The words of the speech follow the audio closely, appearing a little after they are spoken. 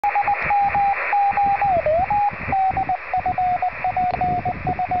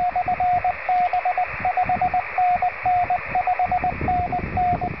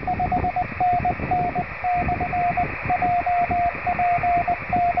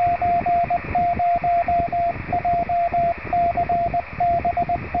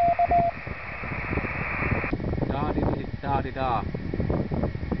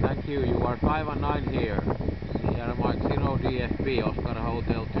519 here. Sierra Mike SM0DFP, Oscar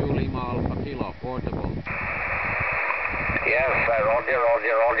Hotel 2 Lima Alpha Kilo, portable. Yes,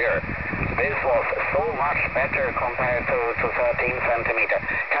 Roger. This was so much better compared to 13 centimeter.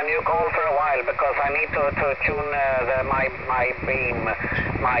 Can you call for a while because I need to tune my beam,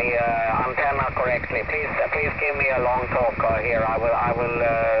 my antenna correctly. Please give me a long talk here. I will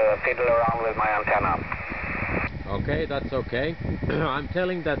fiddle around with my antenna. Okay, that's okay. I'm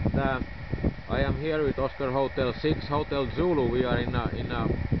telling that I am here with Oscar Hotel 6 Hotel Zulu. We are in a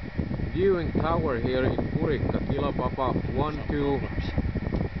viewing tower here in Kurikka, Kilo Papa 12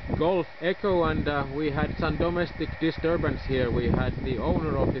 Golf Echo, and we had some domestic disturbance here. We had the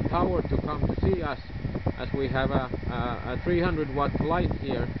owner of the tower to come to see us, as we have a 300 watt light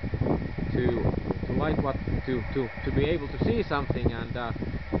here to be able to see something, and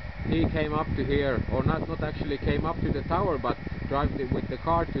he came up to here, or not actually came up to the tower, but drive with the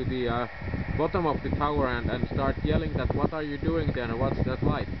car to the bottom of the tower and start yelling that what are you doing there, what's that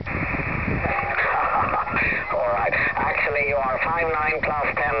light? Alright, actually you are 59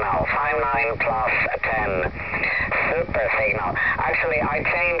 plus 10 now, 59 plus 10. Super signal. Actually I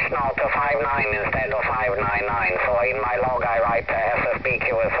changed now to 59 instead of 599, so in my log I write SSB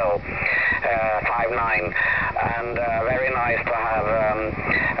QSO 59, and very nice to have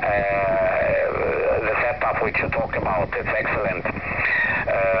the setup which you talked about. It's excellent.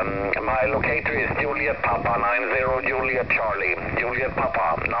 My locator is Juliet Papa 90 Juliet Charlie. Juliet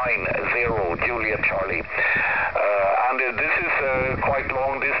Papa 90 Juliet Charlie. And this is quite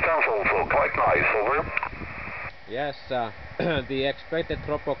long distance also. Quite nice. Over. Yes, the expected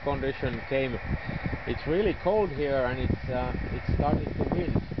tropical condition came. It's really cold here, and it's starting to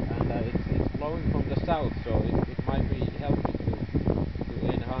wind, and it's blowing from the south, so it might be helping to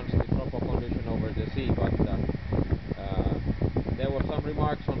enhance the tropical condition over the sea. But there were some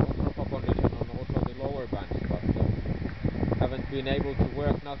remarks on tropical condition on also the lower bands, but haven't been able to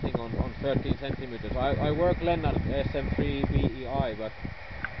work nothing on 13 centimeters. I work Lennart SM3BEI,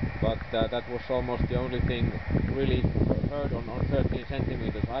 but that was almost the only thing really heard on 13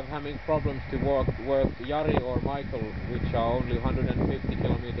 centimeters. I'm having problems to work Jari or Michael, which are only 150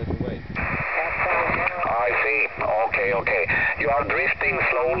 kilometers away. I see. Okay. You are drifting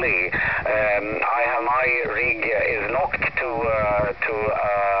slowly. I have my rig is locked to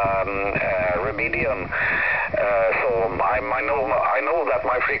Remedium, so I know that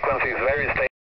my frequency is very stable.